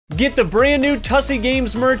Get the brand new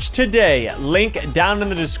TussyGames merch today. Link down in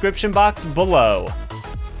the description box below.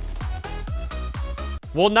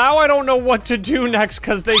 Well, now I don't know what to do next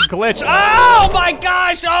because they glitched. Oh my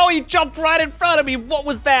gosh! Oh, he jumped right in front of me. What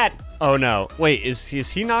was that? Oh no. Wait, is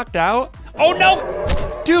he knocked out? Oh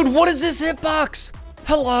no! Dude, what is this hitbox?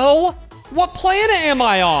 Hello? What planet am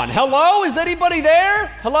I on? Hello? Is anybody there?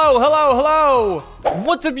 Hello, hello, hello.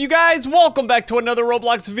 What's up, you guys? Welcome back to another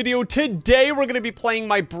Roblox video. Today, we're gonna be playing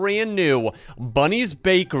my brand new Bunny's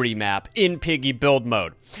Bakery map in Piggy build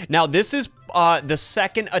mode. Now, this is the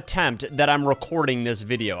second attempt that I'm recording this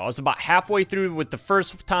video. I was about halfway through with the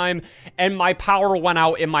first time, and my power went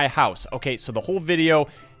out in my house. Okay, so the whole video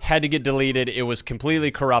had to get deleted. It was completely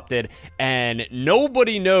corrupted, and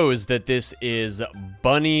nobody knows that this is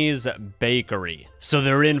Bunny's Bakery. So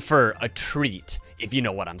they're in for a treat, if you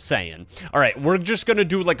know what I'm saying. All right, we're just gonna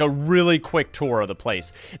do like a really quick tour of the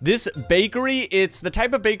place. This bakery, it's the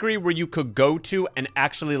type of bakery where you could go to and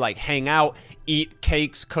actually like hang out, eat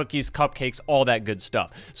cakes, cookies, cupcakes, all that good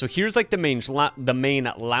stuff. So here's like the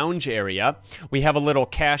main lounge area. We have a little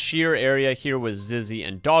cashier area here with Zizzy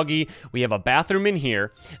and Doggy. We have a bathroom in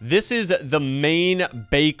here. This is the main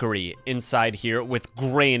bakery inside here with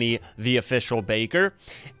Granny, the official baker.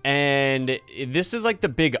 And this is like the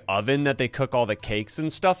big oven that they cook all the cakes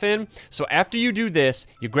and stuff in. So after you do this,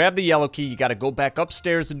 you grab the yellow key, you gotta go back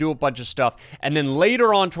upstairs and do a bunch of stuff. And then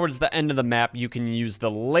later on towards the end of the map, you can use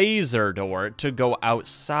the laser door to go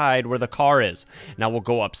outside where the car is. Now we'll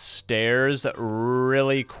go upstairs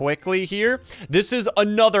really quickly here. This is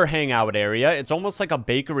another hangout area. It's almost like a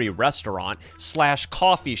bakery restaurant slash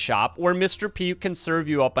coffee shop where Mr. P can serve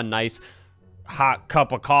you up a nice hot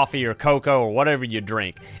cup of coffee or cocoa or whatever you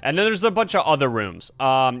drink. And then there's a bunch of other rooms.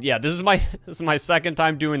 Yeah, this is my second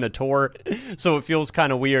time doing the tour, so it feels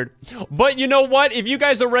kind of weird. But you know what? If you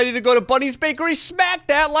guys are ready to go to Bunny's Bakery, smack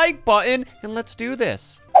that like button and let's do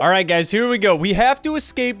this. All right, guys, here we go. We have to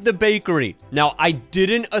escape the bakery. Now, I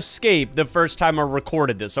didn't escape the first time I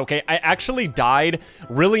recorded this, okay? I actually died.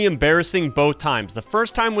 Really embarrassing both times. The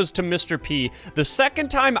first time was to Mr. P. The second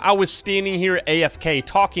time, I was standing here AFK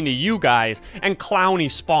talking to you guys, and Clowny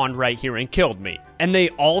spawned right here and killed me. And they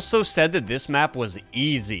also said that this map was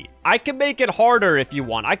easy. I can make it harder if you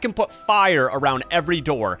want. I can put fire around every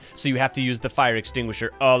door, so you have to use the fire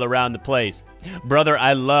extinguisher all around the place. Brother,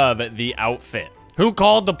 I love the outfit. Who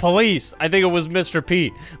called the police? I think it was Mr.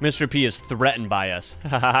 P. Mr. P is threatened by us.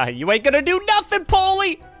 You ain't gonna do nothing,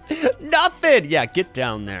 Polly! Nothing! Yeah, get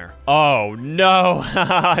down there. Oh, no.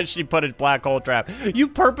 She put a black hole trap. You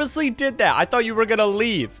purposely did that. I thought you were gonna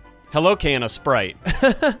leave. Hello, can of Sprite.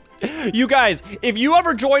 You guys, if you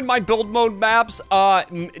ever join my build mode maps,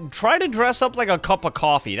 try to dress up like a cup of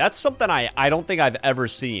coffee. That's something I don't think I've ever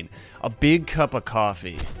seen. A big cup of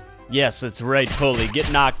coffee. Yes, that's right, Polly.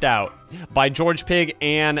 Get knocked out by George Pig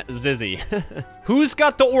and Zizzy. Who's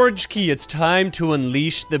got the orange key? It's time to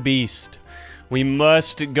unleash the beast. We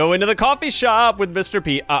must go into the coffee shop with Mr.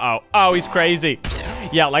 P. Uh-oh. Oh, he's crazy.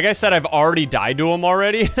 Yeah, like I said, I've already died to him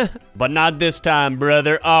already. But not this time,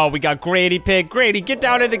 brother. Oh, we got Grady Pig. Grady, get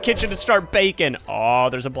down in the kitchen and start baking. Oh,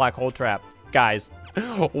 there's a black hole trap. Guys,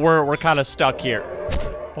 we're kind of stuck here.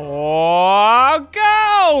 Oh,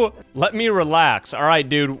 go! Let me relax. All right,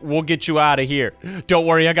 dude, we'll get you out of here. Don't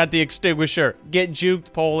worry, I got the extinguisher. Get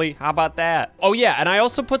juked, Polly. How about that? Oh, yeah, and I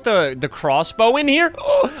also put the crossbow in here.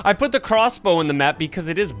 I put the crossbow in the map because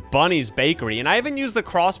it is Bunny's Bakery, and I haven't used the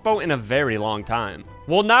crossbow in a very long time.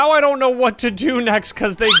 Well, now I don't know what to do next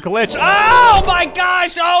because they glitched. Oh, my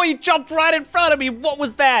gosh! Oh, he jumped right in front of me. What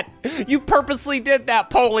was that? You purposely did that,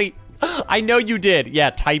 Polly. I know you did. Yeah,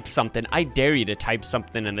 type something. I dare you to type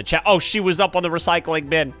something in the chat. Oh, she was up on the recycling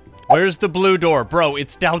bin. Where's the blue door? Bro,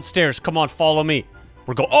 it's downstairs. Come on, follow me.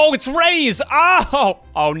 We're going. Oh, it's Ray's.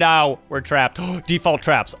 Oh, no. We're trapped. Default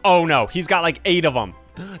traps. Oh, no. He's got like 8 of them.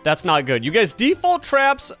 That's not good. You guys, default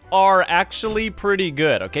traps are actually pretty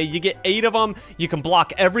good, okay? You get 8 of them. You can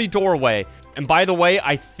block every doorway. And by the way,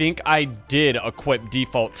 I think I did equip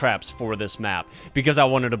default traps for this map because I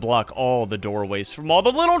wanted to block all the doorways from all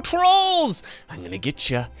the little trolls. I'm gonna get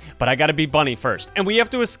you, but I gotta be Bunny first. And we have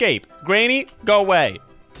to escape. Granny, go away.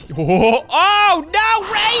 Oh,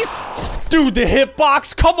 no, Race! Dude, the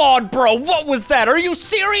hitbox. Come on, bro. What was that? Are you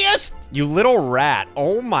serious? You little rat.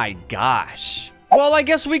 Oh, my gosh. Well, I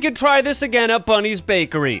guess we could try this again at Bunny's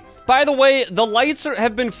Bakery. By the way, the lights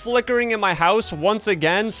have been flickering in my house once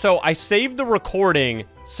again, so I saved the recording.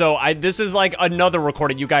 So this is like another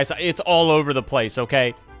recording, you guys. It's all over the place,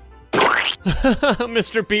 okay?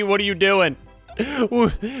 Mr. P, what are you doing?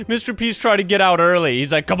 Mr. P's trying to get out early.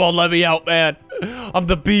 He's like, come on, let me out, man. I'm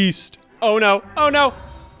the beast. Oh, no. Oh, no.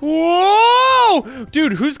 Whoa!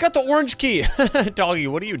 Dude, who's got the orange key? Doggy,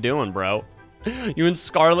 what are you doing, bro? You and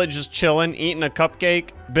Scarlet just chilling, eating a cupcake?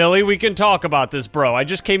 Billy, we can talk about this, bro. I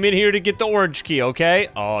just came in here to get the orange key, okay?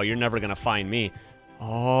 Oh, you're never gonna find me.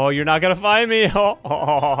 Oh, you're not gonna find me.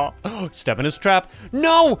 Oh. Step in his trap.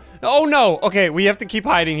 No! Oh, no. Okay, we have to keep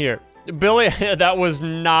hiding here. Billy, that was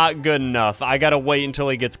not good enough. I gotta wait until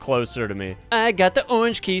he gets closer to me. I got the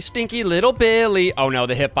orange key, stinky little Billy. Oh, no,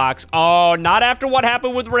 the hitbox. Oh, not after what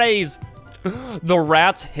happened with Ray's. The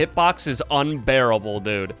rat's hitbox is unbearable,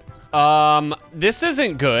 dude. This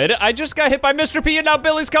isn't good. I just got hit by Mr. P and now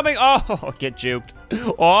Billy's coming. Oh, get juked.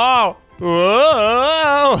 Oh.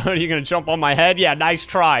 Whoa! Are you gonna jump on my head? Yeah, nice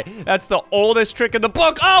try. That's the oldest trick in the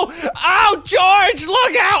book. Oh! Oh, George!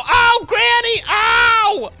 Look out! Oh, Granny!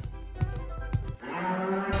 Ow!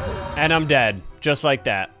 And I'm dead, just like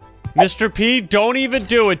that. Mr. P, don't even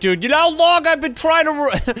do it, dude. You know how long I've been trying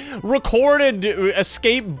to record and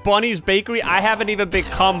escape Bunny's bakery? I haven't even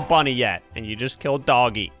become Bunny yet, and you just killed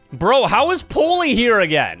Doggy. Bro, how is Polly here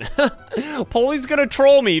again? Polly's gonna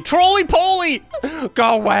troll me. Trolly Polly!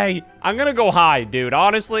 Go away. I'm gonna go hide, dude.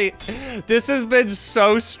 Honestly, this has been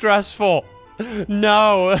so stressful.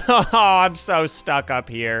 No. Oh, I'm so stuck up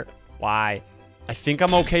here. Why? I think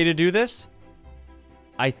I'm okay to do this.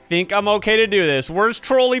 Where's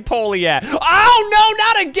Trolly Polly at? Oh, no,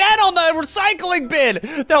 not again on the recycling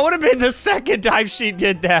bin. That would have been the second time she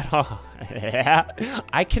did that. Oh, yeah.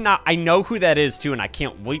 I know who that is, too, and I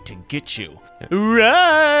can't wait to get you.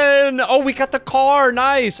 Run! Oh, we got the car.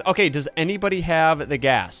 Nice. Okay, does anybody have the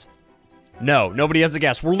gas? No, nobody has the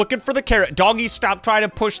gas. We're looking for the carrot. Doggy, stop trying to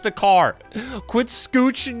push the car. Quit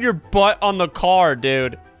scooching your butt on the car,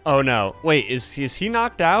 dude. Oh, no. Wait, is he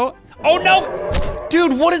knocked out? Oh, no!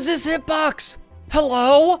 Dude, what is this hitbox?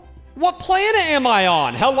 Hello? What planet am I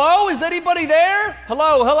on? Hello? Is anybody there?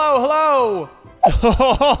 Hello, hello, hello.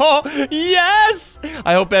 Oh, yes!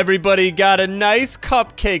 I hope everybody got a nice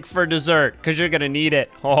cupcake for dessert, because you're gonna need it.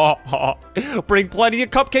 Oh, bring plenty of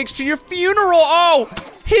cupcakes to your funeral. Oh,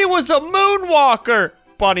 he was a moonwalker.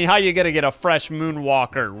 Bunny, how you gonna get a fresh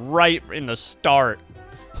moonwalker right in the start?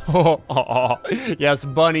 Oh, yes,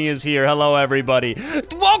 Bunny is here. Hello, everybody.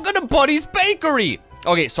 Welcome to Bunny's Bakery.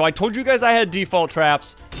 Okay, so I told you guys I had default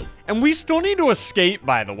traps, and we still need to escape,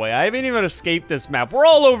 by the way. I haven't even escaped this map. We're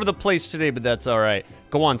all over the place today, but that's all right.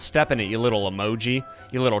 Go on, step in it, you little emoji.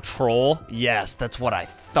 You little troll. Yes, that's what I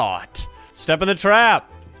thought. Step in the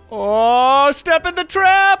trap. Oh, step in the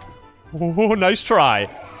trap. Oh, nice try,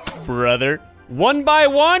 brother. One by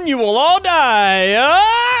one, you will all die.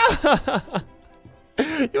 Ah!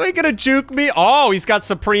 You ain't gonna juke me. Oh, he's got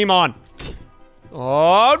Supreme on.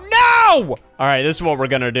 Oh, no! All right, this is what we're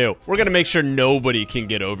gonna do. We're gonna make sure nobody can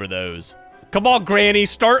get over those. Come on, Granny.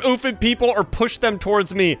 Start oofing people or push them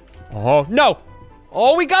towards me. Oh, no.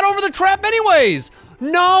 Oh, we got over the trap anyways.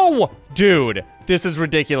 No. Dude, this is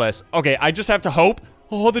ridiculous. Okay, I just have to hope.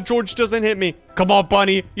 Oh, the George doesn't hit me. Come on,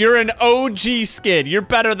 Bunny. You're an OG skid. You're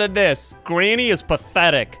better than this. Granny is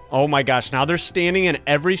pathetic. Oh my gosh, now they're standing in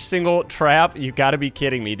every single trap. You gotta be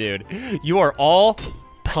kidding me, dude. You are all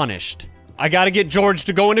punished. I gotta get George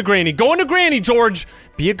to go into Granny. Go into Granny, George.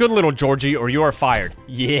 Be a good little Georgie or you are fired.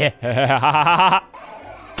 Yeah.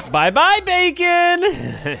 Bye-bye,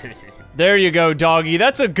 Bacon. There you go, doggy.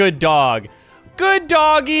 That's a good dog. Good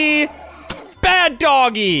doggy. Bad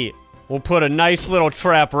doggy. We'll put a nice little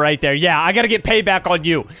trap right there. Yeah, I gotta get payback on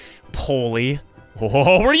you. Polly.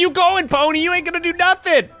 Oh, where are you going, Pony? You ain't gonna do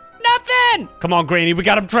nothing. Nothing. Come on, Granny, we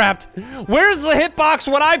got him trapped. Where's the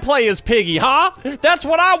hitbox when I play as Piggy, huh? That's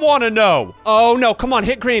what I wanna know. Oh, no, come on,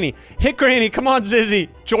 hit Granny. Hit Granny, come on, Zizzy.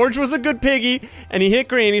 George was a good piggy, and he hit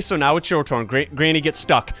Granny, so now it's your turn. Granny gets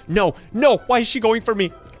stuck. No, no, why is she going for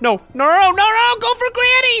me? No, no, no, no, no, go for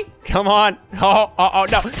Granny. Come on. Oh,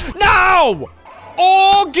 no. No!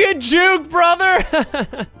 Oh, get juked, brother.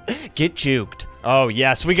 Get juked. Oh,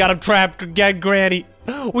 yes, we got him trapped again, Granny.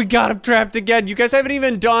 We got him trapped again. You guys haven't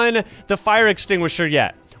even done the fire extinguisher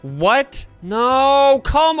yet. What? No,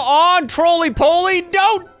 come on, Trolly Polly.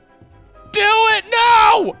 Don't do it,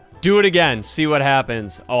 no! Do it again, see what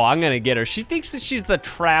happens. Oh, I'm gonna get her. She thinks that she's the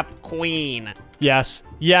trap queen. Yes,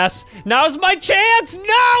 yes, now's my chance.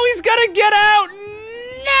 No, he's gonna get out.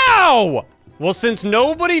 No! Well, since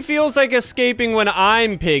nobody feels like escaping when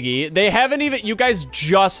I'm Piggy, they haven't even, you guys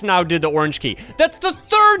just now did the orange key. That's the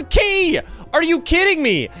third key! Are you kidding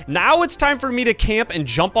me? Now it's time for me to camp and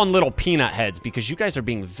jump on little peanut heads because you guys are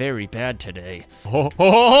being very bad today.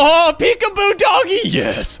 Oh, peekaboo doggy,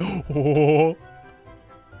 yes. Oh.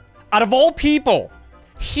 Out of all people,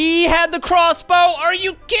 he had the crossbow. Are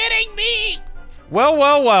you kidding me? Well,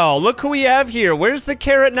 well, well, look who we have here. Where's the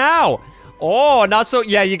carrot now? Oh, not so,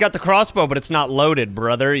 yeah, you got the crossbow, but it's not loaded,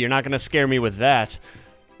 brother. You're not gonna scare me with that.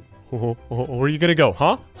 Oh, where are you gonna go,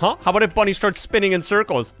 huh? Huh? How about if Bunny starts spinning in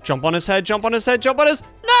circles? Jump on his head, jump on his head, jump on his,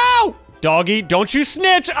 no! Doggy, don't you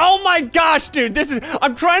snitch. Oh my gosh, dude, this is,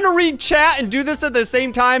 I'm trying to read chat and do this at the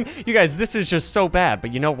same time. You guys, this is just so bad,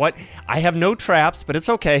 but you know what? I have no traps, but it's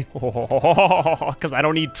okay. Because I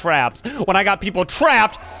don't need traps when I got people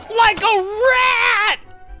trapped like a rat!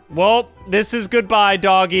 Well, this is goodbye,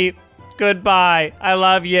 doggy. Goodbye, I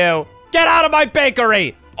love you. Get out of my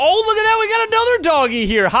bakery! Oh, look at that, we got another doggy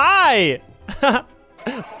here, hi!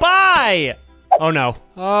 Bye! Oh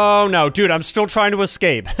no, dude, I'm still trying to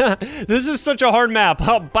escape. This is such a hard map.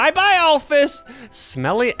 Oh, bye-bye, Alphys.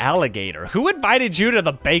 Smelly alligator, who invited you to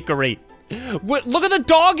the bakery? Look at the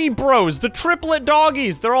doggy bros, the triplet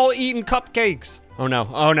doggies. They're all eating cupcakes. Oh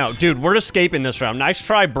no, dude, we're escaping this round. Nice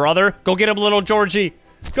try, brother. Go get him, little Georgie.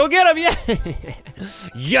 Go get him, yeah.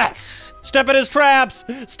 Yes, step in his traps,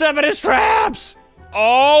 step in his traps.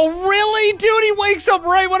 Oh, really, dude? He wakes up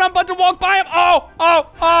right when I'm about to walk by him.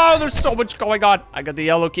 Oh, there's so much going on. I got the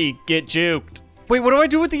yellow key, get juked. Wait, what do I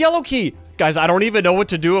do with the yellow key? Guys, I don't even know what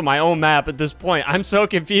to do in my own map at this point. I'm so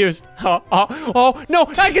confused. Oh, no,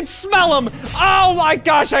 I can smell him. Oh my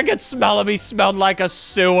gosh, I can smell him. He smelled like a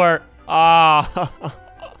sewer. Ah.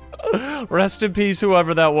 Rest in peace,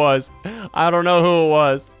 whoever that was. I don't know who it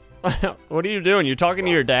was. What are you doing? You talking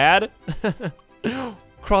to your dad?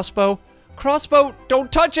 Crossbow. Crossbow,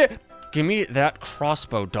 don't touch it. Give me that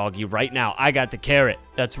crossbow, doggy, right now. I got the carrot.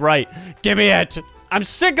 That's right. Give me it. I'm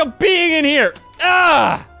sick of being in here.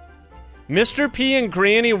 Ah! Mr. P and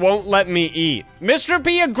Granny won't let me eat. Mr.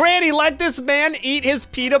 P and Granny let this man eat his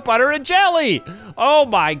peanut butter and jelly. Oh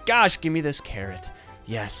my gosh, give me this carrot.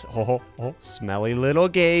 Yes, oh, smelly little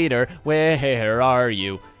gator, where are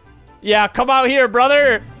you? Yeah, come out here,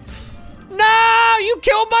 brother. No, you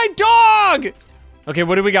killed my dog. Okay,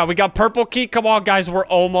 what do we got? We got purple key. Come on, guys, we're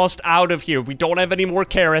almost out of here. We don't have any more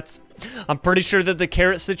carrots. I'm pretty sure that the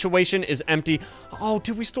carrot situation is empty. Oh,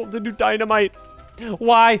 dude, we stole the new dynamite.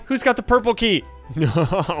 Why? Who's got the purple key?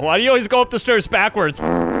 Why do you always go up the stairs backwards?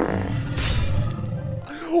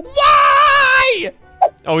 Why?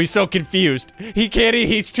 Oh, he's so confused. He can't,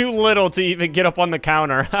 he's too little to even get up on the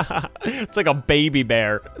counter. It's like a baby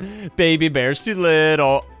bear. Baby bear's too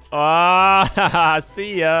little. Ah,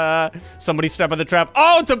 see ya. Somebody step in the trap.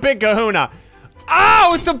 Oh, it's a big kahuna.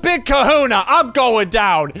 Oh, it's a big kahuna. I'm going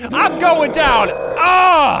down. I'm going down.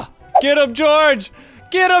 Ah, get him, George.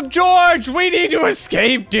 Get him, George. We need to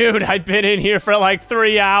escape, dude. I've been in here for like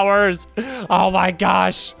 3 hours. Oh my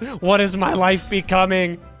gosh. What is my life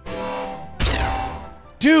becoming?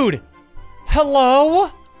 Dude,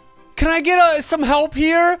 hello? Can I get some help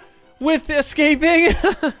here with escaping?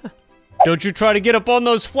 Don't you try to get up on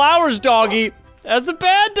those flowers, doggy. That's a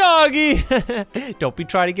bad doggy. Don't be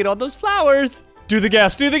trying to get on those flowers. Do the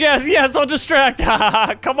gas, do the gas. Yes, I'll distract.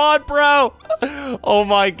 Come on, bro. Oh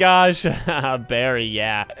my gosh. Barry,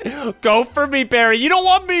 yeah. Go for me, Barry. You don't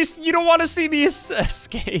want to see me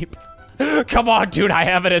escape. Come on, dude, I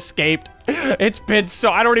haven't escaped. It's been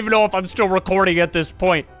so, I don't even know if I'm still recording at this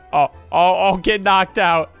point. Oh, get knocked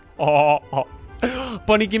out. Oh.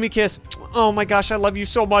 Bunny, give me a kiss. Oh my gosh, I love you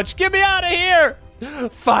so much. Get me out of here.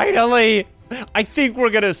 Finally. I think we're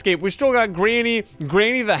gonna escape. We still got Granny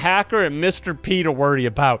the hacker, and Mr. P to worry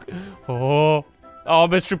about. Oh,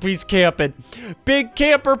 Mr. P's camping. Big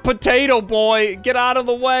camper potato boy. Get out of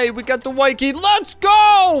the way. We got the white key. Let's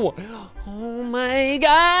go. Oh my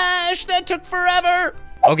gosh, that took forever.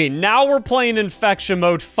 Okay, now we're playing infection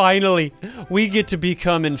mode, finally. We get to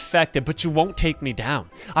become infected, but you won't take me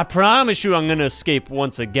down. I promise you I'm gonna escape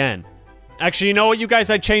once again. Actually, you know what, you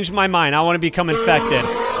guys? I changed my mind. I wanna become infected.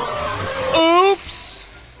 Oops!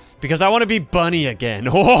 Because I wanna be Bunny again.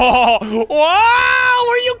 Whoa! Wow!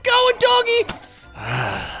 Where you going, doggy?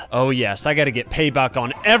 Oh yes, I gotta get payback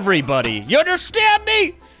on everybody. You understand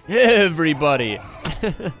me? Everybody.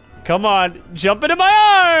 Come on, jump into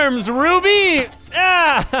my arms, Ruby!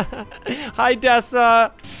 Ah! Hi,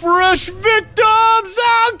 Dessa. Fresh victims!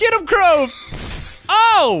 Oh, get him, Crove!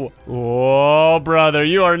 Oh! Oh, brother,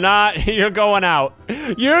 you're going out. You're going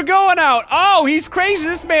out. Oh, he's crazy.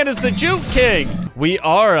 This man is the Juke King. We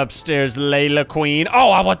are upstairs, Layla Queen.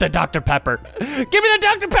 Oh, I want the Dr. Pepper. Give me the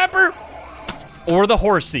Dr. Pepper! Or the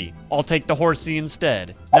horsey. I'll take the horsey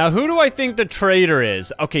instead. Now, who do I think the traitor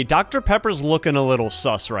is? Okay, Dr. Pepper's looking a little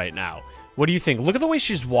sus right now. What do you think? Look at the way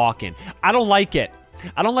she's walking. I don't like it.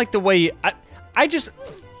 I don't like the way,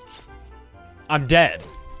 I'm dead.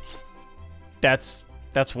 That's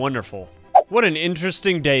wonderful. What an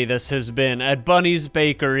interesting day this has been at Bunny's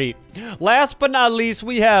Bakery. Last but not least,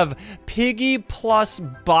 we have Piggy plus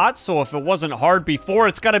bot. So if it wasn't hard before,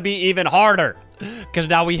 it's gonna be even harder. Because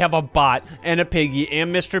now we have a bot and a Piggy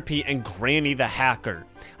and Mr. P and Granny the hacker.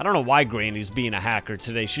 I don't know why Granny's being a hacker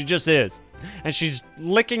today. She just is. And she's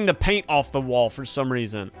licking the paint off the wall for some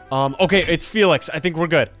reason. Okay, it's Felix. I think we're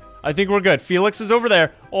good. I think we're good. Felix is over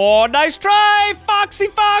there. Oh, nice try, Foxy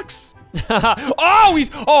Fox.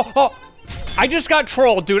 Oh, I just got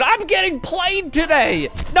trolled, dude. I'm getting played today.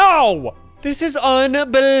 No. This is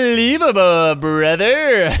unbelievable,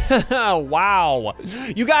 brother. Wow.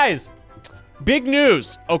 You guys, big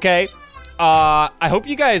news, okay? I hope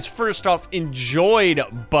you guys, first off, enjoyed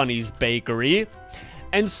Bunny's Bakery.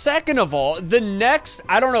 And second of all, the next,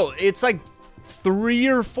 I don't know, it's like 3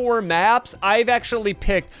 or 4 maps I've actually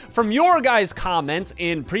picked from your guys' comments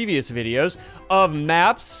in previous videos of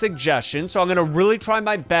maps suggestions. So I'm gonna really try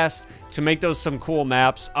my best to make those some cool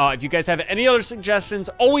maps. If you guys have any other suggestions,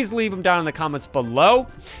 always leave them down in the comments below.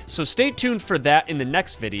 So stay tuned for that in the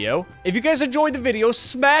next video. If you guys enjoyed the video,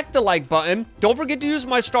 smack the like button. Don't forget to use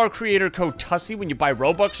my star creator code Tussy when you buy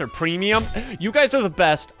Robux or Premium. You guys are the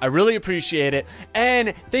best. I really appreciate it.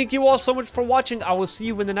 And thank you all so much for watching. I will see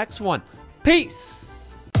you in the next one. Peace.